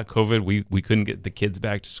mess. I got COVID. We couldn't get the kids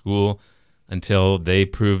back to school until they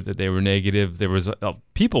proved that they were negative. There was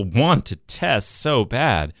people want to test so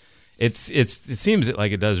bad. It seems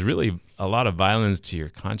like it does really a lot of violence to your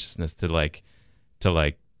consciousness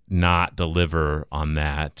to not deliver on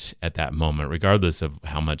that at that moment, regardless of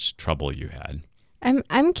how much trouble you had.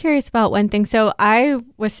 I'm curious about one thing. So I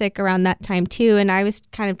was sick around that time too, and I was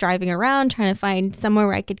kind of driving around trying to find somewhere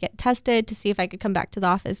where I could get tested to see if I could come back to the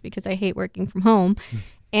office because I hate working from home.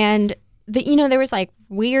 And there was like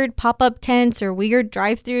weird pop-up tents or weird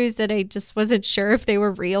drive-thrus that I just wasn't sure if they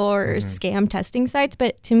were real or scam testing sites.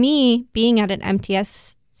 But to me, being at an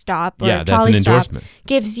MTS stop or a trolley stop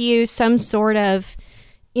gives you some sort of,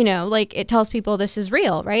 like it tells people this is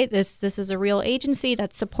real, right? This is a real agency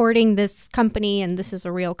that's supporting this company, and this is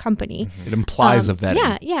a real company. It implies a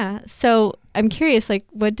vetting. Yeah. So I'm curious, like,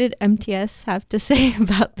 what did MTS have to say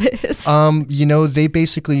about this? They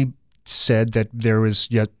basically said that there was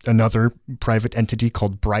yet another private entity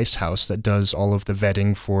called Bryce House that does all of the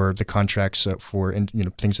vetting for the contracts for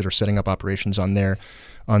things that are setting up operations on their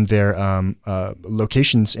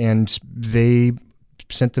locations, and they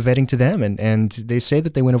sent the vetting to them, and they say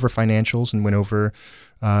that they went over financials and went over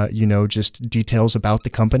just details about the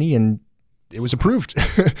company, and it was approved.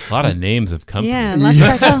 A lot of names of companies. Yeah,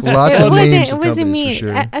 lots of names of companies, wasn't me. for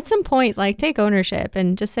sure. At some point, like, take ownership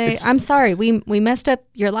and just say, I'm sorry, we messed up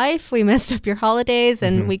your life, we messed up your holidays,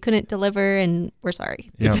 and we couldn't deliver, and we're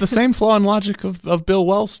sorry. It's the same flaw in logic of Bill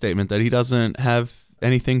Wells' statement that he doesn't have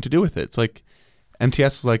anything to do with it. It's like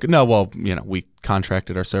MTS is like, no, well, we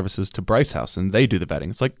contracted our services to Bryce House and they do the vetting.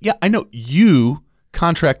 It's like, yeah, I know you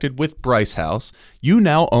contracted with Bryce House. You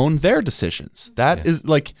now own their decisions. That is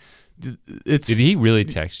like, it's. Did he really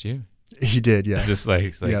text you? He did, yeah. Just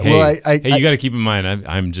like yeah. Hey, well, hey, you got to keep in mind,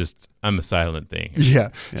 I'm a silent thing. Yeah.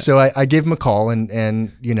 So I gave him a call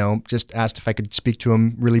and just asked if I could speak to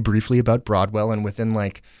him really briefly about Broadwell, and within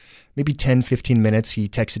like maybe 10, 15 minutes, he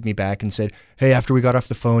texted me back and said, hey, after we got off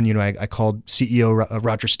the phone, I called CEO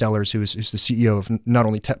Roger Stellers, who's the CEO of not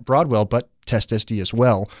only Broadwell, but TestSD as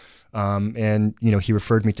well. And he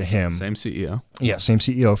referred me to him. Same CEO. Yeah, same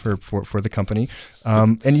CEO for the company.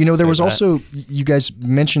 And there was also, you guys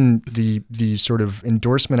mentioned the sort of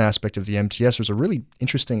endorsement aspect of the MTS. There's a really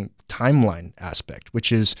interesting timeline aspect,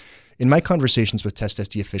 which is, in my conversations with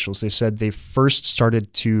TestSD officials, they said they first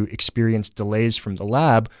started to experience delays from the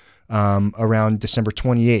lab around December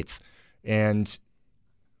 28th. And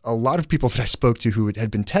a lot of people that I spoke to who had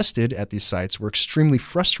been tested at these sites were extremely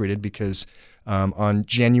frustrated because on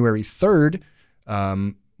January 3rd,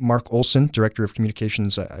 Mark Olson, Director of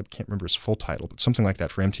Communications, I can't remember his full title, but something like that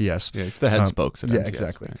for MTS. Yeah, it's the head spokes at MTS. Yeah,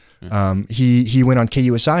 exactly. Right? Yeah. He went on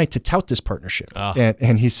KUSI to tout this partnership.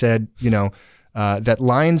 And he said, that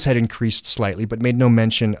lines had increased slightly, but made no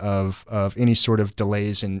mention of any sort of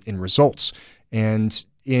delays in results. And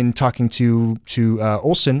in talking to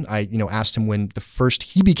Olson, I asked him when the first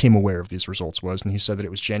he became aware of these results was, and he said that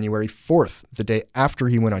it was January 4th, the day after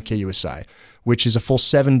he went on KUSI, which is a full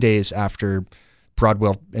 7 days after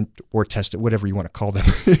Broadwell or Test, whatever you want to call them,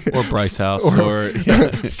 or Bryce House,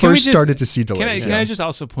 first started to see delays. Can I just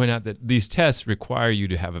also point out that these tests require you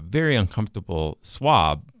to have a very uncomfortable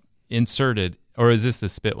swab inserted, or is this the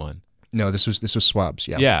spit one? No, this was swabs.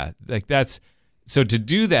 Yeah. Yeah, like that's. So to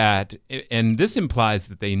do that, and this implies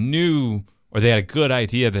that they knew or they had a good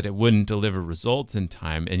idea that it wouldn't deliver results in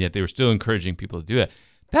time, and yet they were still encouraging people to do it.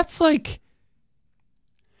 That's like,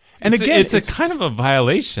 and it's a kind of a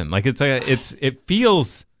violation. Like it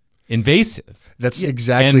feels invasive. That's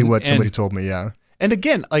exactly what somebody told me. Yeah. And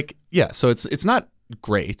again, so it's not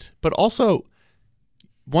great, but also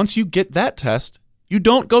once you get that test, you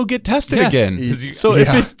don't go get tested again. So if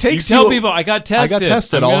it takes you tell people I got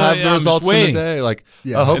tested, I'll have the results in a day.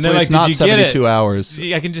 Hopefully it's not 72 hours.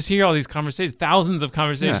 I can just hear all these conversations, thousands of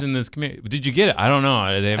conversations in this community. Did you get it? I don't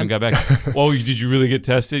know. They haven't got back. Well, did you really get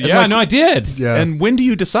tested? Yeah, no, I did. Yeah. And when do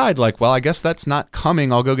you decide? Well, I guess that's not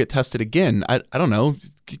coming. I'll go get tested again. I don't know.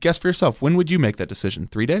 Guess for yourself. When would you make that decision?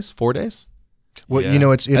 3 days? 4 days? Well,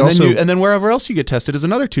 and then wherever else you get tested is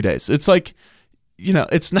another 2 days. It's like,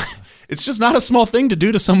 it's not. It's just not a small thing to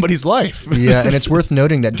do to somebody's life. Yeah, and it's worth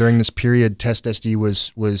noting that during this period, TestSD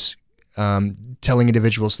was telling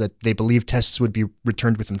individuals that they believe tests would be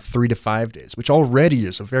returned within 3 to 5 days, which already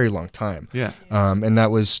is a very long time. Yeah. And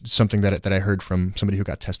that was something that I heard from somebody who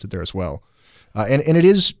got tested there as well. And it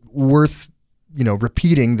is worth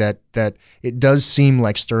repeating that it does seem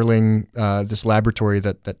like Sterling, this laboratory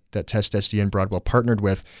that TestSD and Broadwell partnered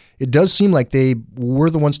with, it does seem like they were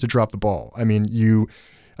the ones to drop the ball. I mean,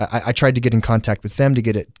 I tried to get in contact with them to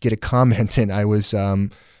get a comment, and I was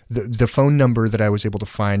the phone number that I was able to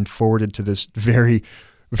find forwarded to this very,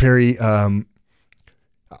 very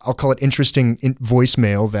I'll call it interesting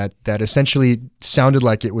voicemail that essentially sounded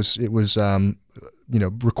like it was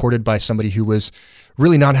recorded by somebody who was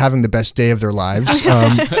really not having the best day of their lives.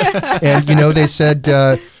 And they said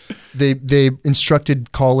they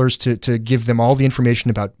instructed callers to give them all the information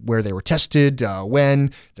about where they were tested,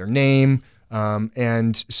 when, their name,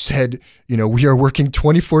 and said, we are working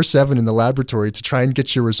 24/7 in the laboratory to try and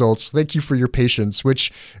get your results. Thank you for your patience,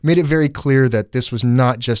 which made it very clear that this was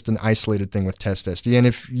not just an isolated thing with TestSD. And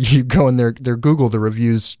if you go in their Google, the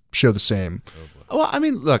reviews show the same. Well, I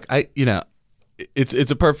mean, look,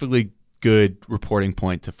 it's a perfectly good reporting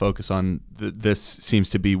point to focus on. This seems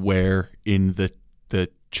to be where in the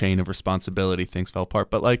chain of responsibility things fell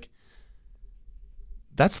apart. But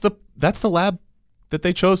that's the lab that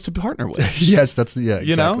they chose to partner with. Yes, exactly. And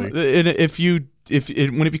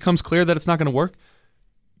when it becomes clear that it's not going to work,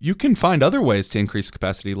 you can find other ways to increase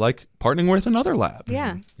capacity, like partnering with another lab.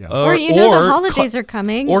 Yeah. Or the holidays are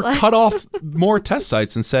coming. Or cut off more test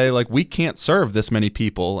sites and say, we can't serve this many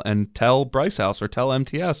people, and tell Bryce House or tell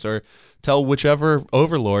MTS or tell whichever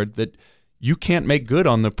overlord that you can't make good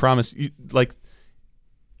on the promise.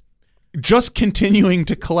 Just continuing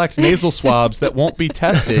to collect nasal swabs that won't be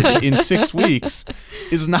tested in 6 weeks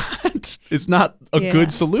is not a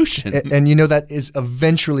good solution. And that is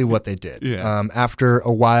eventually what they did. Yeah. After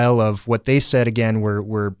a while of what they said again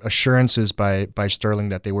were assurances by Sterling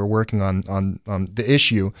that they were working on the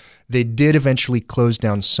issue, they did eventually close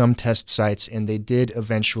down some test sites, and they did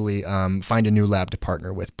eventually find a new lab to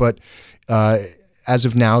partner with. But as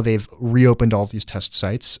of now, they've reopened all these test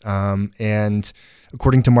sites, and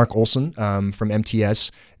according to Mark Olson from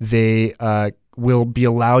MTS, they will be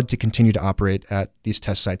allowed to continue to operate at these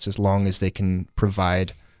test sites as long as they can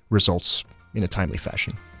provide results in a timely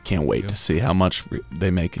fashion. Can't wait to see how much they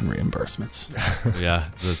make in reimbursements. Yeah,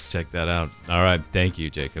 let's check that out. All right. Thank you,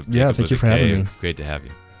 Jacob. Yeah, thank you for having me. It's great to have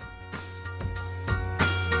you.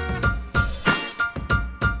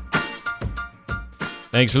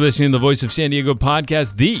 Thanks for listening to the Voice of San Diego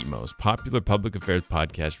podcast, the most popular public affairs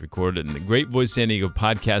podcast recorded in the Great Voice San Diego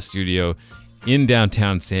podcast studio in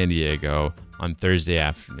downtown San Diego on Thursday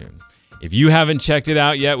afternoon. If you haven't checked it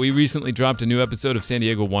out yet, we recently dropped a new episode of San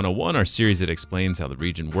Diego 101, our series that explains how the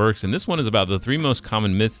region works. And this one is about the 3 most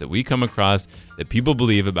common myths that we come across that people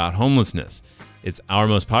believe about homelessness. It's our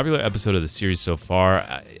most popular episode of the series so far.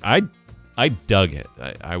 I dug it.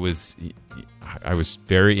 I was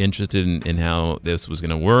very interested in how this was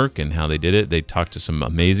going to work and how they did it. They talked to some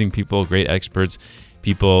amazing people, great experts,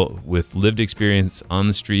 people with lived experience on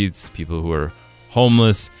the streets, people who are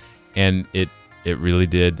homeless, and it really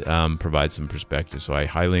did provide some perspective. So I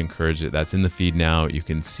highly encourage it. That's in the feed now. You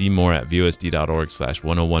can see more at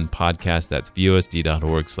VOSD.org/101podcast. That's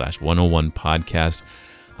VOSD.org/101podcast.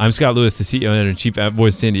 I'm Scott Lewis, the CEO and editor-in-chief at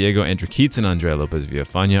Voice San Diego. Andrew Keats and Andrea Lopez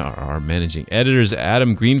Villafana are our managing editors.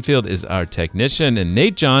 Adam Greenfield is our technician, and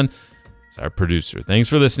Nate John is our producer. Thanks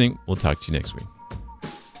for listening. We'll talk to you next week.